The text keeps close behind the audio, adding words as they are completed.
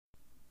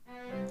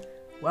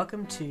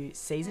Welcome to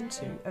Season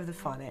 2 of the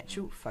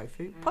Financial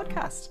Fofu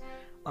podcast.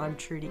 I'm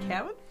Trudy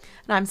Cowan.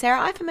 And I'm Sarah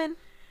Eiferman.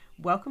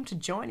 Welcome to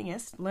joining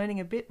us,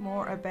 learning a bit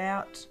more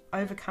about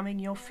overcoming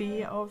your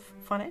fear of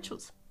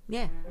financials.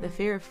 Yeah, the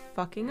fear of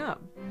fucking up.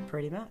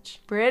 Pretty much.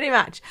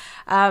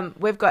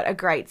 We've got a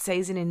great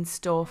season in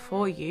store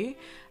for you.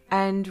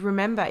 And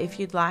remember,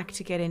 if you'd like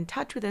to get in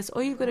touch with us,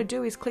 all you've got to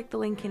do is click the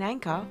link in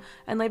Anchor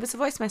and leave us a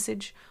voice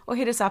message or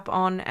hit us up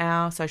on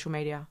our social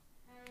media.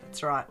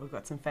 That's right. We've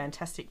got some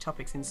fantastic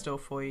topics in store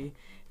for you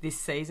this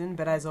season.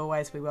 But as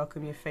always, we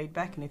welcome your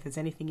feedback. And if there's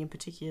anything in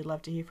particular you'd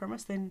love to hear from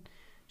us, then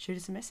shoot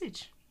us a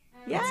message.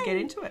 Yay. Let's get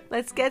into it.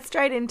 Let's get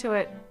straight into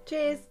it.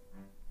 Cheers.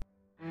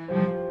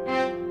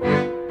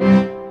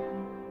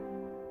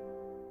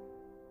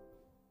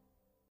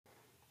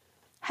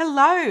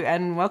 Hello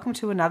and welcome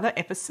to another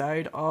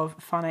episode of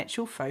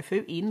Financial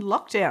Fofu in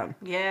Lockdown.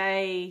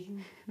 Yay.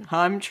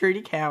 I'm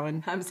Trudy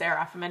Cowan. I'm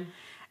Sarah Eiferman.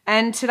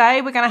 And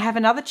today we're going to have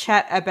another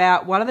chat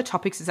about one of the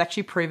topics that's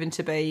actually proven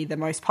to be the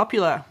most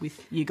popular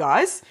with you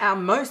guys. Our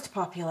most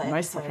popular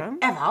episode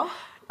ever.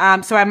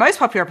 So our most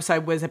popular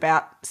episode was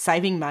about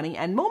saving money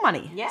and more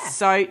money. Yeah.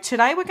 So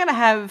today we're going to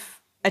have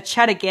a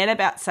chat again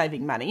about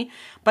saving money,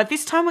 but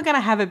this time we're going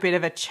to have a bit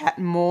of a chat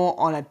more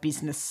on a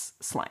business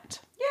slant.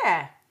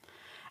 Yeah.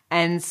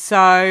 And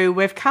so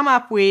we've come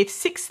up with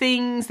 6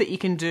 things that you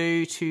can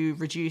do to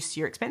reduce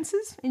your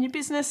expenses in your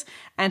business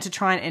and to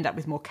try and end up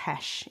with more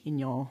cash in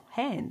your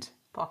hand.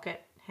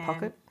 Pocket,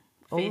 hand,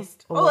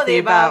 fist, all of the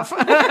above.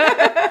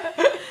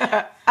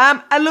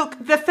 And look,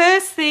 the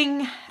first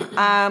thing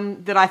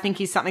that I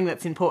think is something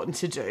that's important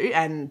to do,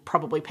 and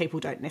probably people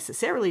don't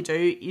necessarily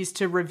do, is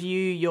to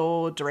review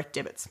your direct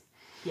debits.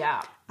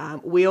 Yeah.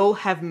 We all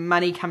have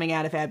money coming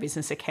out of our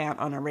business account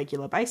on a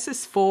regular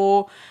basis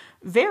for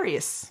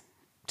various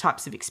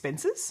types of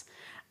expenses.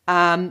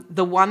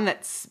 The one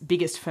that's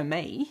biggest for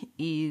me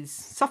is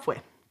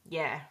software.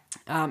 Yeah.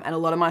 And a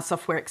lot of my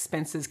software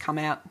expenses come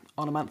out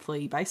on a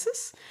monthly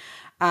basis.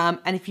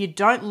 And if you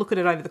don't look at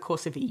it over the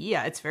course of a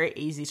year, it's very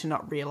easy to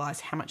not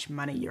realise how much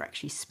money you're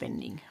actually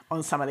spending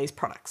on some of these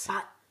products.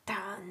 But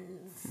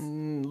tons.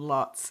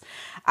 Lots.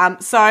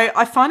 So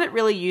I find it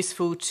really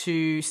useful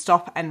to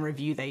stop and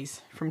review these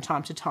from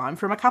time to time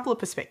from a couple of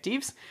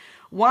perspectives.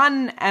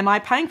 One, am I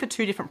paying for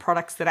 2 different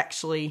products that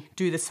actually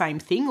do the same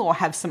thing or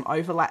have some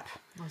overlap?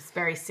 It's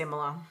very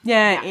similar.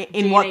 Yeah,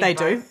 in what they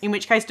both? do. In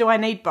which case, do I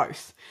need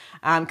both?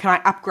 Can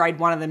I upgrade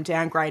one of them,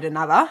 downgrade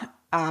another,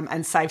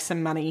 and save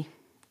some money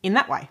in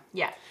that way?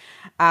 Yeah.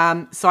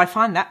 So I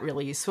find that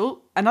really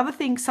useful. Another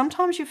thing,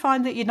 sometimes you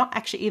find that you're not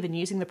actually even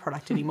using the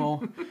product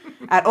anymore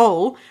at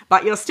all,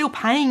 but you're still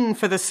paying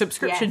for the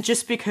subscription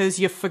just because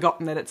you've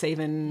forgotten that it's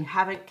even... You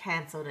haven't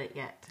cancelled it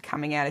yet.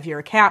 Coming out of your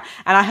account.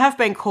 And I have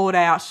been called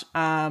out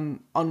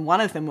on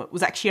one of them. It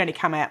was actually only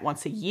come out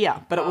once a year,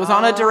 but it was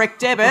on a direct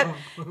debit.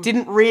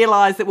 Didn't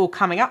realise that we were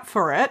coming up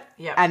for it.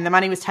 Yep. And the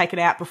money was taken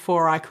out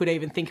before I could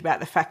even think about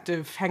the fact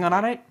of, hang on,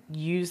 I don't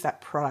use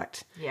that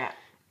product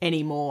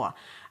anymore.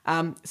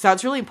 So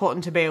it's really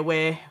important to be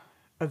aware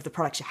of the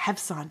products you have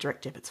signed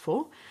direct debits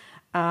for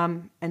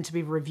and to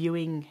be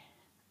reviewing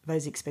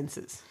those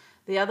expenses.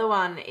 The other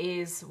one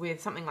is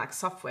with something like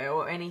software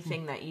or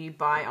anything that you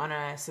buy on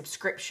a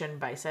subscription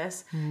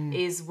basis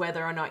is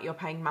whether or not you're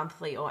paying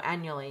monthly or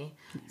annually.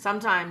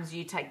 Sometimes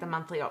you take the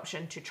monthly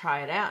option to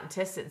try it out and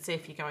test it and see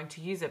if you're going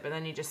to use it, but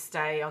then you just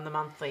stay on the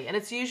monthly. And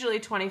it's usually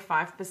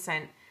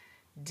 25%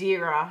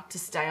 dearer to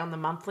stay on the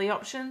monthly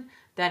option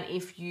than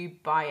if you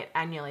buy it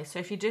annually. So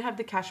if you do have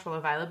the cash flow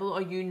available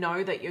or you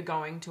know that you're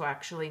going to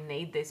actually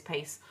need this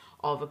piece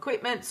of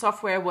equipment,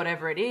 software,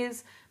 whatever it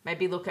is,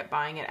 maybe look at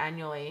buying it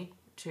annually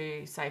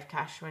to save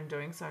cash when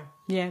doing so.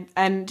 Yeah,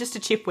 and just a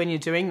tip when you're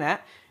doing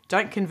that,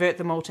 don't convert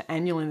them all to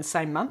annual in the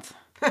same month.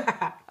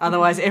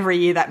 Otherwise, every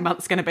year that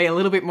month's going to be a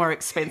little bit more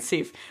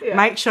expensive. Yeah.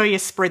 Make sure you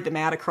spread them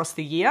out across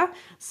the year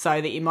so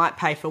that you might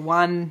pay for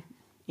one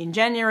in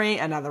January,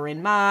 another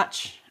in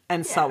March,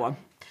 and so on.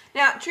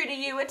 Now, Trudy,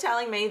 you were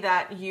telling me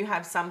that you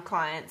have some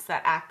clients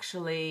that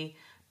actually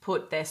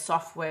put their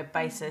software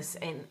basis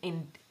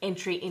in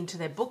entry into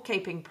their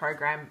bookkeeping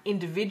program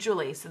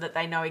individually so that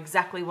they know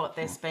exactly what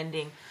they're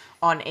spending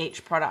on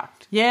each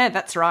product. Yeah,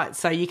 that's right.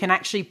 So you can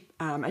actually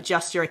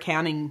adjust your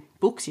accounting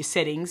books, your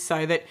settings,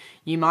 so that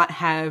you might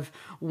have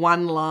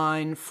one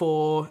line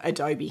for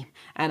Adobe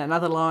and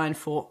another line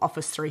for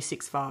Office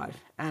 365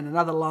 and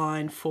another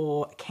line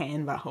for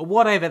Canva or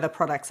whatever the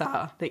products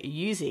are that you're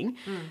using.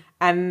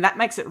 And that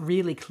makes it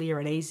really clear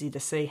and easy to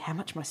see how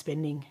much am I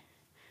spending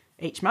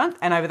each month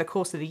and over the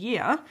course of the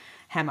year,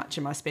 how much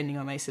am I spending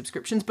on these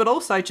subscriptions, but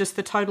also just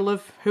the total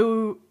of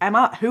who am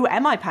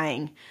I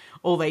paying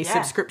all these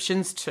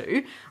subscriptions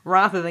to,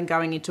 rather than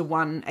going into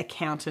one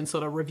account and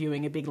sort of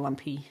reviewing a big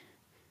lumpy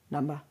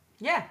number.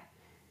 Yeah.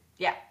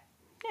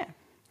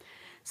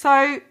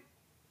 So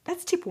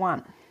that's tip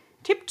 1.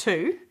 Tip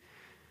 2,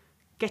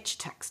 get your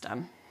tax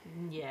done.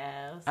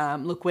 Yes.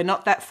 Look, we're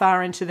not that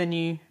far into the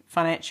new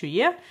financial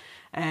year,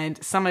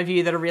 and some of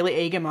you that are really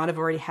eager might have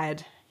already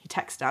had your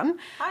tax done.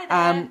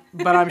 Hi there.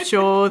 But I'm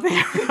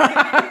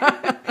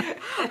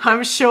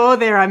sure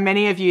there are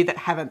many of you that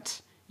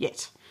haven't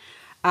yet.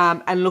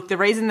 And look, the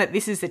reason that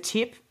this is a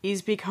tip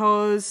is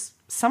because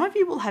some of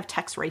you will have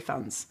tax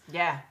refunds.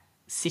 Yeah.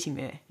 Sitting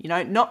there. You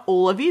know, not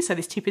all of you, so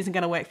this tip isn't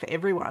going to work for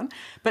everyone,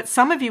 but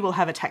some of you will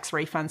have a tax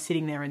refund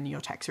sitting there in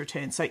your tax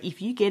return. So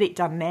if you get it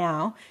done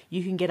now,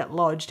 you can get it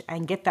lodged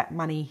and get that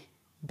money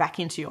back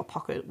into your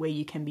pocket where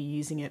you can be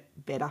using it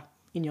better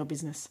in your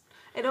business.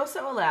 It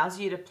also allows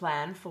you to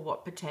plan for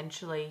what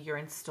potentially your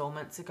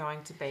installments are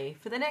going to be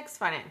for the next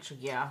financial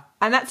year.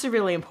 And that's a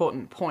really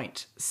important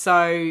point.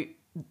 So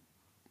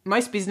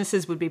most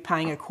businesses would be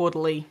paying a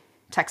quarterly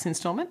tax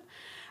installment,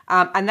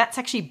 and that's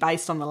actually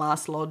based on the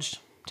last lodged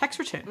tax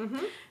return.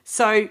 Mm-hmm.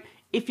 So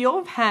if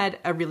you've had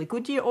a really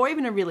good year or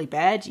even a really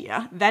bad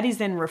year, that is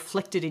then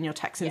reflected in your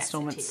tax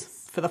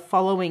installments for the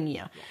following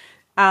year.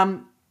 Yeah.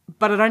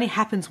 But it only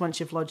happens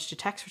once you've lodged your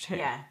tax return.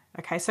 Yeah.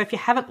 Okay, so if you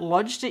haven't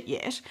lodged it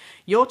yet,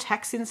 your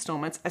tax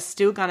installments are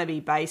still going to be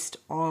based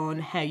on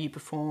how you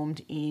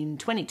performed in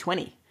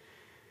 2020.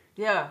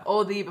 Yeah,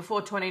 or the year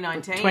before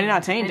 2019.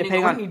 2019,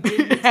 depending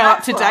on how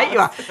up to date you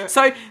are.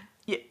 So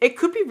it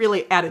could be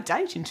really out of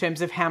date in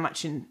terms of how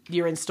much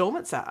your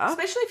installments are.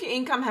 Especially if your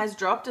income has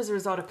dropped as a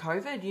result of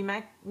COVID, you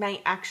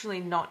may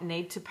actually not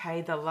need to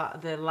pay the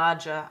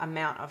larger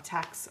amount of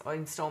tax or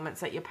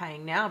installments that you're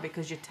paying now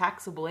because your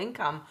taxable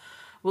income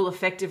will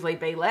effectively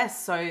be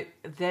less. So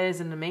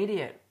there's an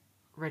immediate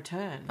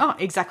return. Oh,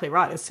 exactly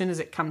right. As soon as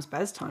it comes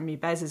BAS time, your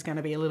BAS is going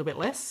to be a little bit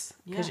less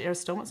because your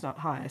installment's not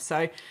higher.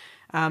 So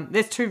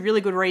there's two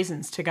really good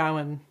reasons to go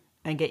and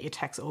get your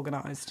tax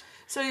organised.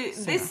 So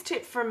this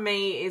tip from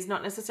me is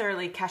not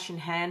necessarily cash in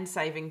hand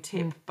saving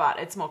tip, but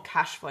it's more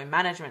cash flow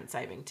management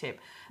saving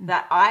tip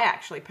that I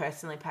actually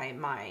personally pay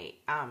my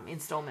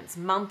installments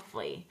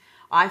monthly.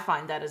 I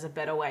find that as a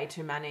better way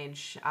to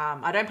manage.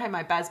 I don't pay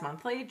my BAS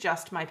monthly,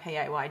 just my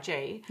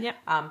PAYG. Yep.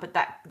 But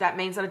that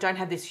means that I don't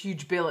have this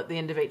huge bill at the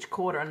end of each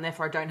quarter, and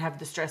therefore I don't have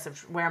the stress of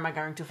where am I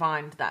going to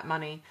find that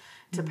money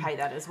to pay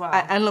that as well.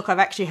 And look, I've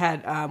actually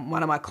had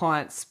one of my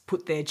clients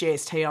put their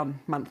GST on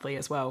monthly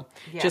as well,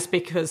 just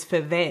because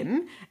for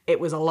them it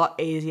was a lot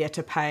easier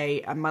to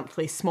pay a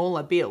monthly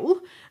smaller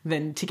bill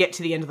than to get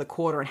to the end of the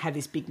quarter and have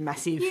this big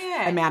massive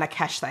amount of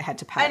cash they had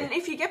to pay. And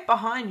if you get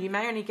behind, you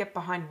may only get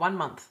behind 1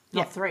 month,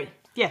 not 3.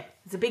 Yeah.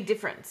 It's a big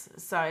difference.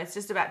 So it's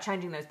just about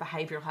changing those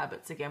behavioural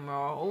habits again. We're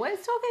always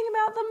talking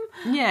about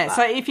them. Yeah.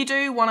 So if you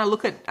do want to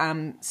look at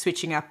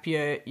switching up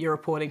your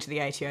reporting to the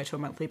ATO to a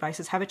monthly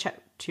basis, have a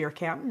chat to your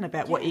accountant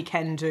about what you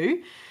can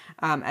do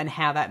and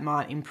how that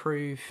might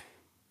improve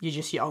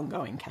your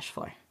ongoing cash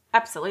flow.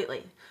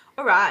 Absolutely.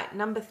 All right.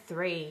 Number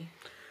 3.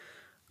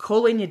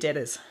 Call in your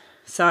debtors.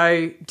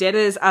 So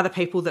debtors are the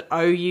people that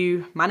owe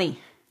you money.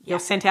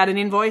 You've sent out an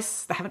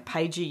invoice, they haven't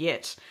paid you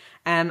yet.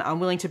 And I'm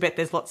willing to bet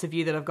there's lots of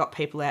you that have got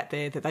people out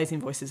there that those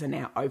invoices are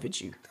now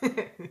overdue,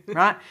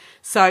 right?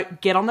 So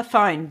get on the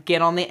phone,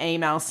 get on the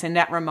email, send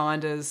out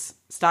reminders,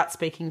 start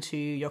speaking to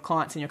your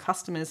clients and your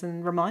customers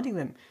and reminding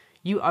them,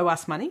 you owe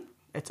us money,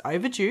 it's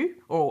overdue,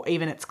 or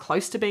even it's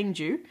close to being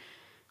due.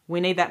 We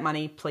need that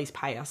money, please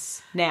pay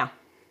us now.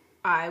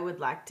 I would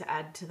like to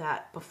add to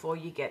that before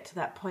you get to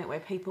that point where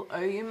people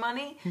owe you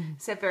money,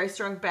 set very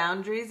strong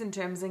boundaries in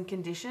terms and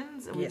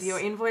conditions with your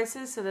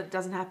invoices so that it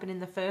doesn't happen in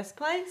the first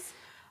place.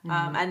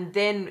 And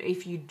then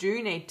if you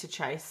do need to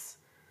chase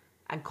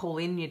and call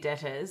in your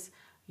debtors,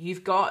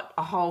 you've got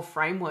a whole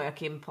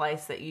framework in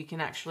place that you can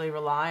actually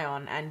rely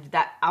on, and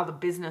that other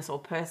business or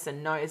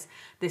person knows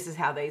this is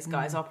how these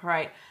guys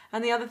operate.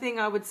 And the other thing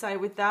I would say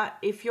with that,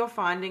 if you're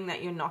finding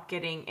that you're not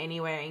getting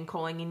anywhere in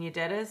calling in your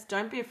debtors,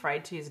 don't be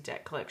afraid to use a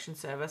debt collection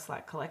service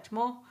like Collect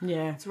More.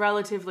 Yeah. It's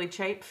relatively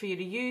cheap for you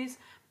to use,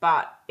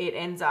 but it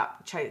ends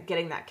up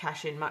getting that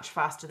cash in much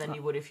faster than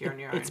you would if you're on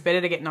your own. It's better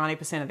to get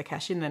 90% of the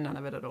cash in than none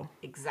of it at all.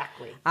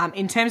 Exactly.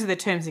 In terms of the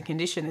terms and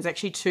conditions, there's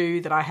actually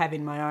 2 that I have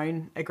in my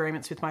own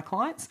agreements with my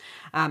clients.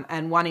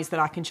 And one is that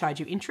I can charge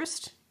you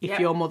interest if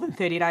you're more than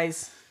 30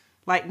 days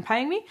late in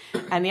paying me.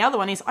 And the other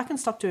one is I can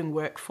stop doing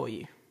work for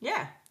you.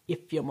 Yeah.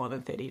 If you're more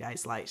than 30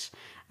 days late.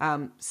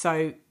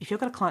 So if you've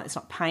got a client that's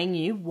not paying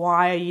you,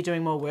 why are you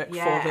doing more work for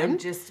them? And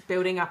just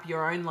building up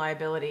your own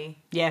liability.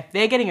 Yeah,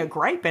 they're getting a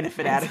great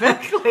benefit out of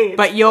it.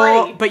 But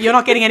you're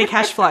not getting any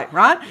cash flow,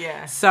 right?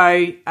 Yeah. So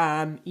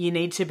you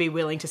need to be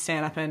willing to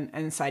stand up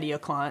and say to your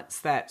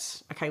clients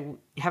that, okay, well,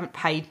 you haven't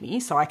paid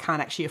me, so I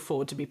can't actually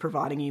afford to be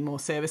providing you more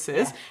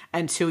services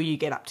until you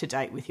get up to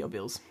date with your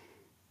bills.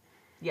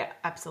 Yeah,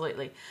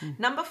 absolutely.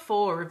 Number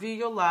 4, review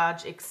your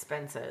large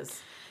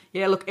expenses.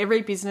 Yeah, look,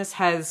 every business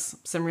has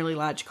some really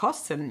large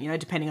costs and,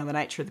 depending on the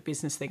nature of the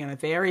business, they're going to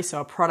vary.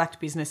 So a product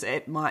business,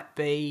 it might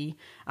be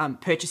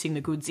purchasing the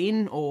goods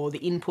in or the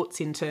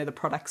inputs into the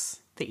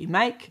products that you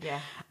make.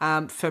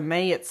 Yeah. For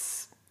me,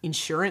 it's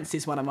insurance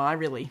is one of my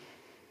really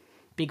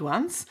big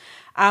ones.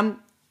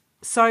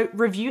 So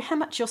review how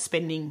much you're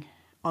spending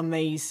on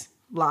these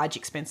large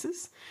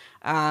expenses.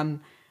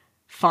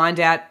 Find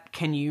out,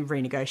 can you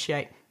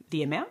renegotiate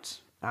the amount?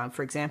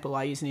 For example,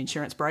 I use an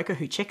insurance broker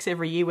who checks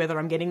every year whether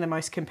I'm getting the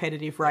most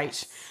competitive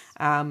rate.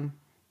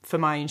 for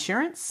my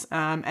insurance,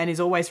 and is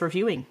always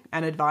reviewing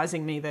and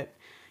advising me that,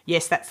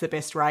 yes, that's the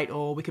best rate,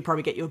 or we could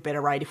probably get you a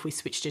better rate if we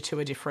switched you to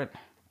a different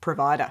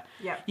provider.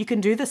 Yep. You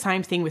can do the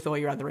same thing with all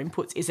your other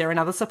inputs. Is there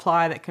another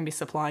supplier that can be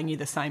supplying you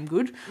the same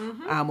good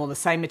or the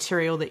same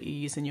material that you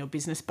use in your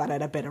business but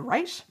at a better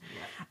rate?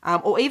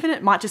 Yep. Or even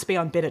it might just be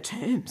on better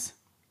terms.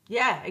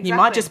 Yeah, exactly. You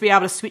might just be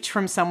able to switch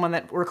from someone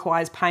that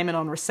requires payment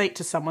on receipt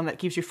to someone that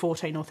gives you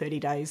 14 or 30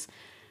 days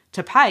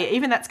to pay.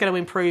 Even that's going to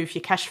improve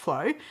your cash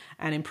flow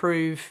and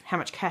improve how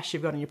much cash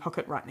you've got in your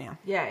pocket right now.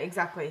 Yeah,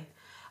 exactly.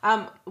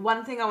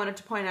 One thing I wanted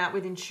to point out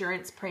with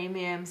insurance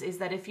premiums is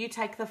that if you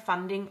take the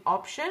funding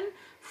option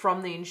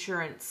from the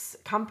insurance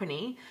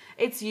company,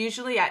 it's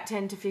usually at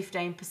 10 to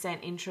 15%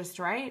 interest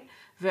rate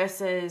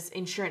versus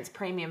insurance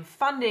premium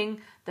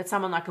funding that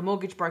someone like a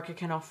mortgage broker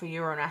can offer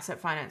you or an asset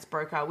finance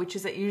broker, which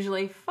is at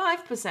usually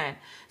 5%.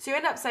 So you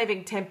end up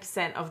saving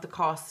 10% of the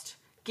cost,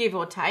 give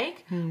or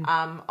take,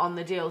 on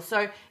the deal.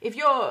 So if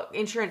your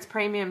insurance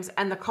premiums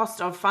and the cost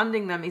of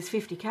funding them is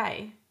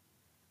 50K,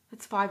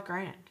 that's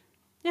 $5,000.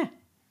 Yeah.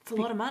 It's a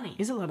lot of money.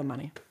 It is a lot of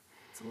money.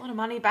 It's a lot of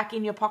money back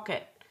in your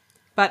pocket.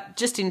 But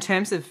just in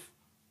terms of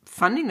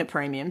funding the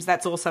premiums,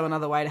 that's also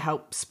another way to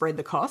help spread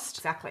the cost.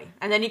 Exactly.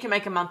 And then you can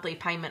make a monthly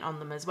payment on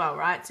them as well,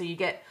 right? So you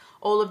get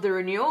all of the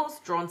renewals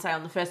drawn, say,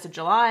 on the 1st of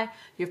July,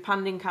 your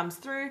funding comes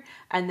through,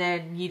 and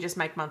then you just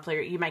make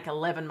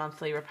 11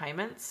 monthly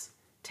repayments.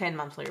 10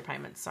 monthly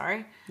repayments,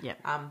 sorry.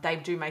 Yep. They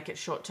do make it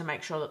short to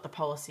make sure that the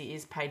policy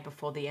is paid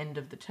before the end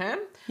of the term.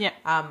 Yep.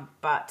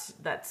 But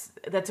that's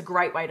a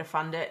great way to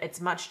fund it. It's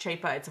much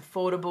cheaper. It's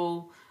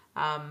affordable.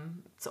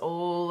 It's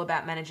all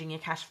about managing your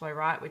cash flow,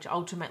 right, which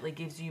ultimately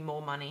gives you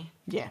more money.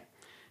 Yeah.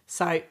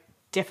 So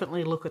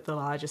definitely look at the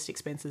largest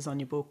expenses on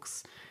your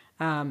books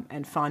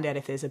and find out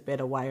if there's a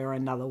better way or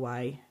another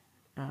way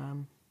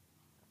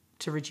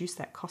to reduce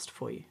that cost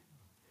for you.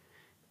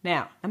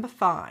 Now, number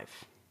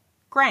 5,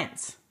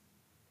 grants.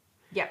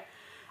 Yep.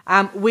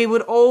 We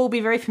would all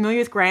be very familiar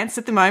with grants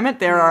at the moment.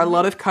 There are a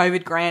lot of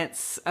COVID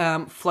grants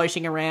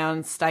floating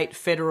around state,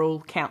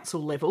 federal,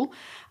 council level.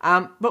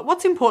 But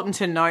what's important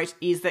to note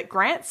is that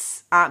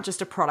grants aren't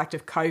just a product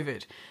of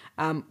COVID.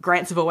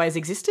 Grants have always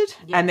existed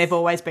and they've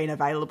always been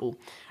available.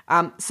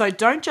 So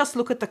don't just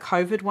look at the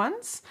COVID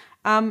ones.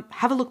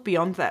 Have a look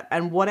beyond that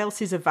and what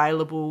else is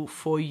available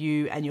for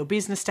you and your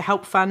business to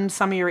help fund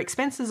some of your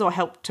expenses or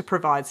help to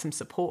provide some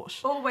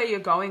support. Or where you're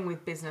going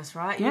with business,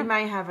 right? Yeah. You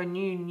may have a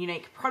new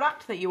unique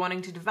product that you're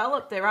wanting to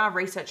develop. There are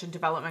research and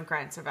development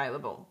grants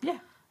available. Yeah.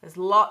 There's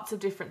lots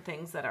of different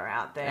things that are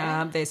out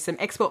there. There's some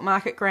export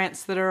market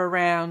grants that are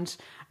around.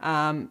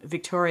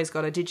 Victoria's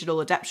got a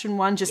digital adaptation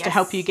one just to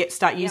help you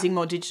start using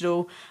more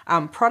digital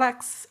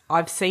products.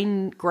 I've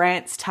seen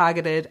grants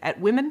targeted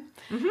at women.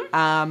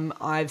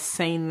 I've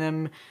seen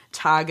them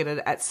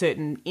targeted at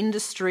certain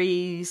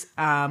industries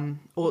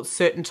or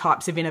certain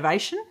types of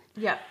innovation.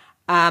 Yeah.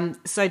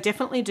 So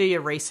definitely do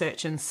your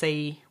research and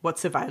see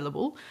what's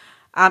available.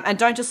 And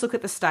don't just look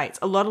at the states.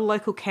 A lot of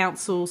local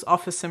councils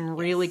offer some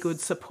really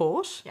good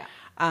support. Yeah.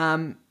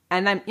 And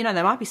then,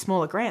 they might be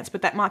smaller grants,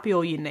 but that might be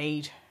all you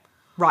need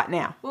right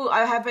now. Well,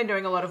 I have been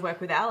doing a lot of work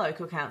with our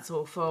local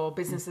council for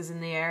businesses in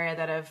the area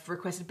that have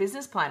requested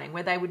business planning,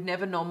 where they would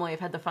never normally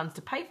have had the funds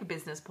to pay for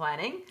business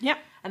planning. Yep.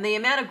 And the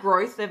amount of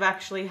growth they've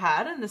actually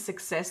had and the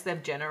success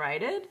they've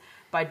generated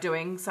by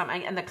doing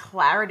something and the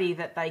clarity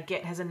that they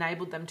get has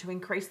enabled them to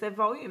increase their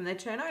volume, their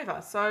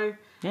turnover. So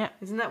yeah,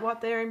 isn't that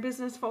what they're in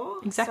business for?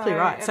 Exactly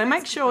right. So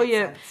make sure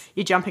you're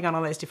jumping on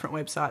all those different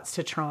websites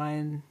to try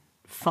and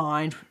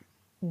find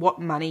what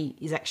money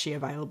is actually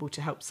available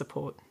to help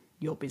support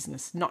your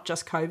business, not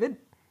just COVID,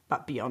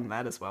 but beyond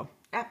that as well.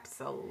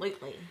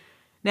 Absolutely.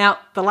 Now,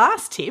 the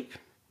last tip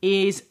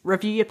is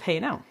review your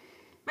P&L.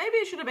 Maybe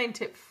it should have been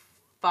tip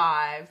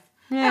 5.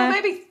 Yeah.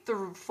 Maybe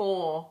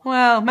 4.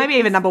 Well, maybe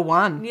even number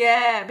 1.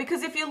 Yeah,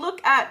 because if you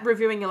look at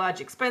reviewing your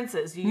large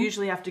expenses, you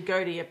usually have to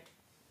go to your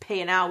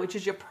P&L, which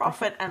is your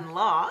profit and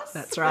loss.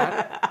 That's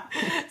right.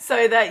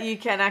 So that you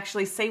can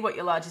actually see what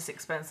your largest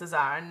expenses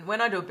are. And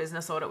when I do a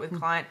business audit with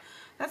client,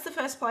 that's the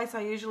first place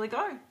I usually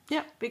go.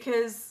 Yeah.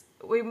 Because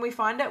when we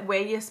find out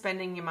where you're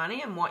spending your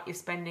money and what you're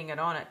spending it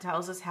on, it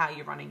tells us how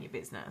you're running your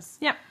business.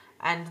 Yeah.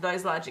 And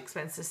those large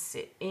expenses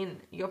sit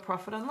in your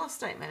profit and loss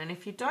statement. And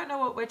if you don't know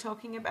what we're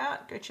talking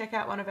about, go check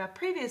out one of our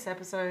previous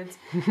episodes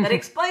that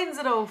explains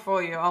it all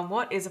for you on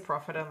what is a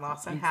profit and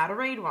loss and how to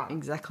read one.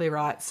 Exactly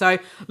right. So,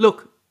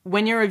 look,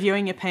 when you're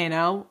reviewing your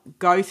P&L,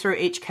 go through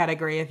each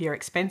category of your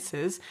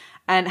expenses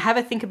and have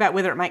a think about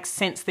whether it makes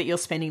sense that you're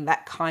spending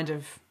that kind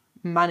of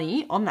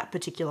money on that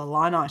particular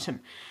line item.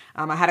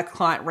 I had a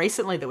client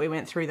recently that we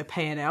went through the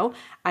P&L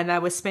and they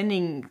were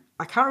spending,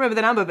 I can't remember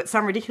the number, but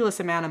some ridiculous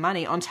amount of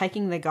money on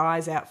taking the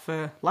guys out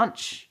for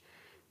lunch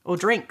or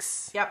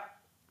drinks. Yep.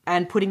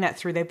 And putting that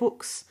through their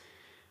books.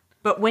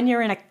 But when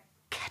you're in a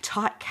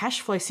tight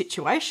cash flow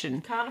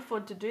situation, can't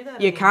afford to do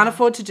that. You can't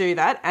afford to do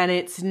that, and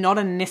it's not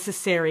a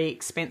necessary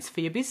expense for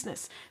your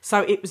business.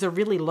 So it was a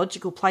really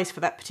logical place for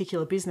that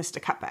particular business to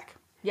cut back.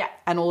 Yeah.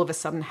 And all of a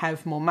sudden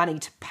have more money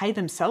to pay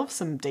themselves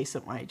some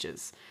decent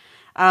wages.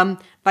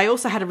 They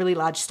also had a really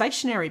large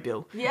stationery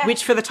bill, Yeah.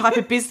 which for the type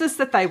of business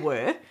that they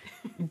were,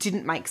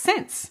 didn't make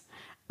sense.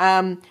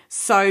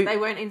 So They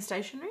weren't in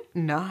stationery?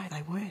 no,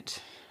 they weren't.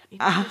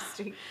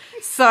 Interesting.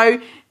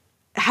 So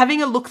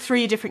having a look through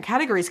your different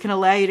categories can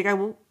allow you to go,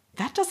 well,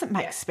 that doesn't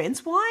make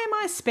sense. Why am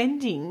I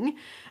spending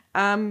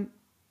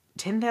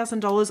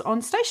 $10,000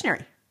 on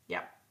stationery?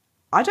 Yep.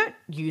 I don't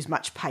use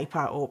much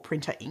paper or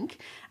printer ink.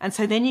 And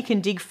so then you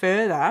can dig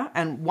further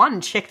and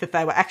one, check that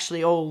they were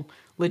actually all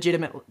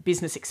legitimate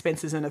business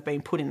expenses and have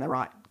been put in the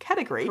right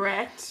category.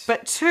 Correct.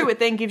 But two, it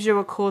then gives you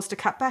a cause to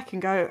cut back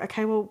and go,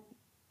 okay, well,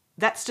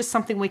 that's just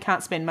something we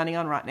can't spend money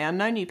on right now.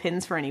 No new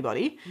pens for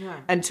anybody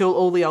until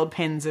all the old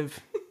pens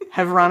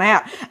have run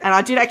out. And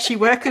I did actually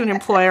work with an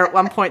employer at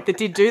one point that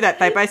did do that.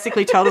 They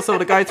basically told us all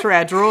to go through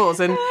our drawers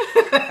and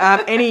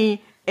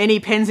any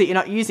pens that you're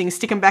not using,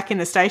 stick them back in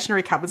the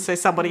stationery cupboard so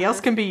somebody else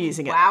can be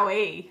using it.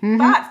 Wowee.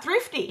 But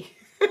thrifty.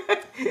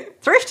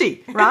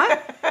 Thrifty, right?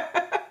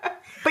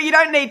 But you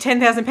don't need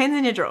 10,000 pens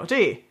in your drawer, do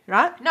you?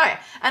 Right? No.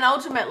 And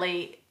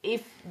ultimately,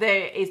 if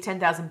there is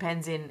 10,000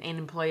 pens in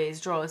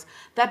employees' drawers,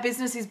 that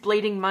business is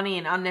bleeding money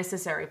in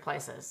unnecessary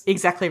places.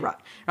 Exactly right.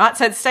 Right.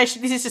 So this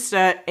is just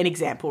an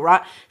example,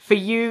 right? For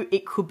you,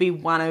 it could be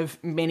one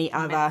of many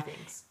other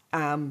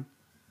Things.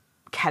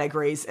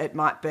 categories. It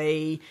might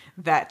be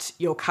that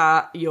your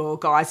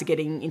guys are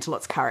getting into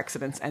lots of car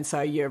accidents, and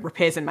so your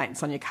repairs and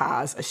maintenance on your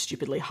cars are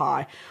stupidly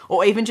high,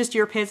 or even just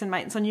your repairs and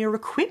maintenance on your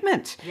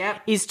equipment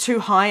is too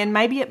high, and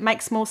maybe it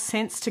makes more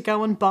sense to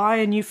go and buy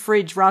a new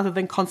fridge rather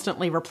than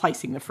constantly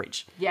replacing the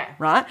fridge. Yeah.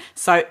 Right?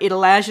 So it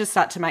allows you to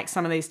start to make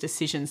some of these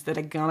decisions that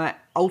are going to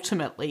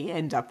ultimately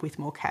end up with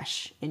more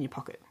cash in your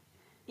pocket.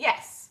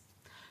 Yes.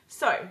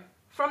 So,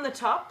 from the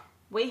top,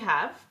 we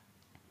have...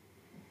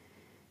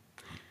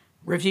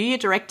 Review your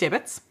direct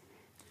debits.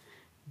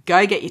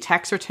 Go get your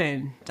tax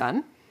return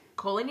done.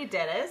 Call in your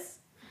debtors.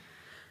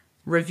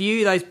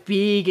 Review those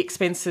big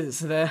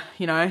expenses.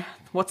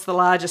 What's the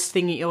largest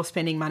thing that you're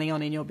spending money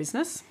on in your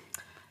business?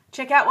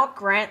 Check out what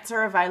grants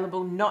are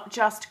available, not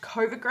just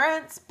COVID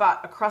grants, but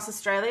across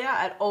Australia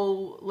at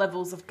all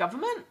levels of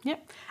government.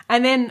 Yep.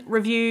 And then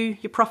review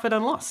your profit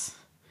and loss.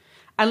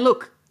 And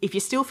look, if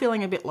you're still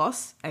feeling a bit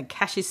lost and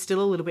cash is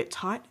still a little bit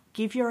tight,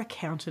 give your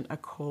accountant a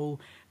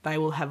call. They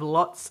will have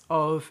lots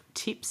of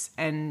tips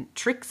and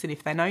tricks, and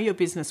if they know your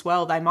business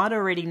well, they might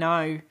already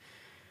know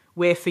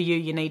where for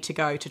you need to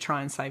go to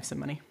try and save some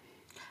money.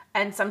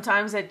 And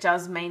sometimes it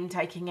does mean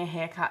taking a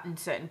haircut in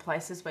certain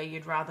places where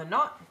you'd rather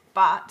not,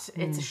 but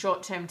it's a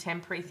short-term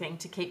temporary thing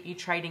to keep you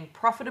trading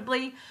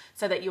profitably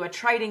so that you are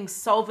trading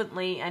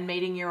solvently and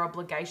meeting your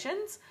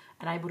obligations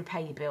and able to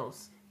pay your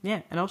bills.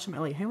 Yeah, and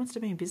ultimately, who wants to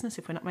be in business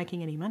if we're not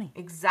making any money?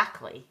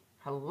 Exactly.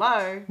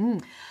 Hello.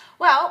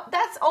 Well,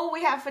 that's all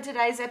we have for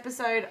today's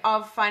episode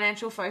of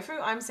Financial Fofu.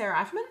 I'm Sarah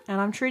Eifman.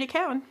 And I'm Trudy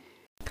Cowan.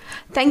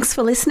 Thanks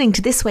for listening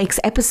to this week's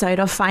episode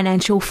of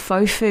Financial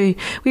Fofu.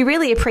 We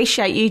really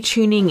appreciate you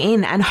tuning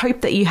in and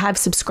hope that you have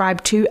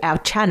subscribed to our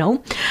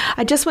channel.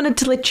 I just wanted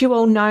to let you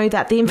all know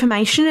that the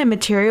information and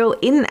material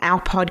in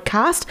our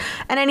podcast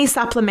and any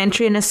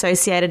supplementary and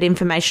associated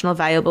information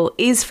available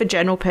is for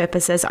general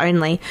purposes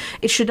only.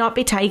 It should not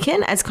be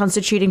taken as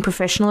constituting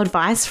professional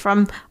advice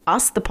from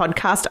us, the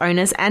podcast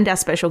owners, and our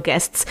special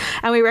guests,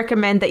 and we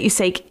recommend that you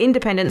seek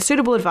independent,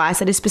 suitable advice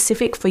that is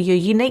specific for your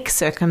unique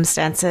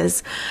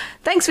circumstances.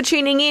 Thanks for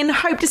tuning in.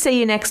 Hope to see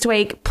you next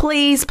week.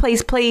 Please,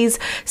 please, please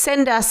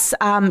send us,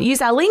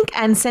 use our link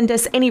and send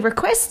us any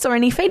requests or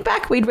any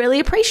feedback. We'd really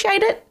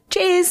appreciate it.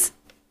 Cheers.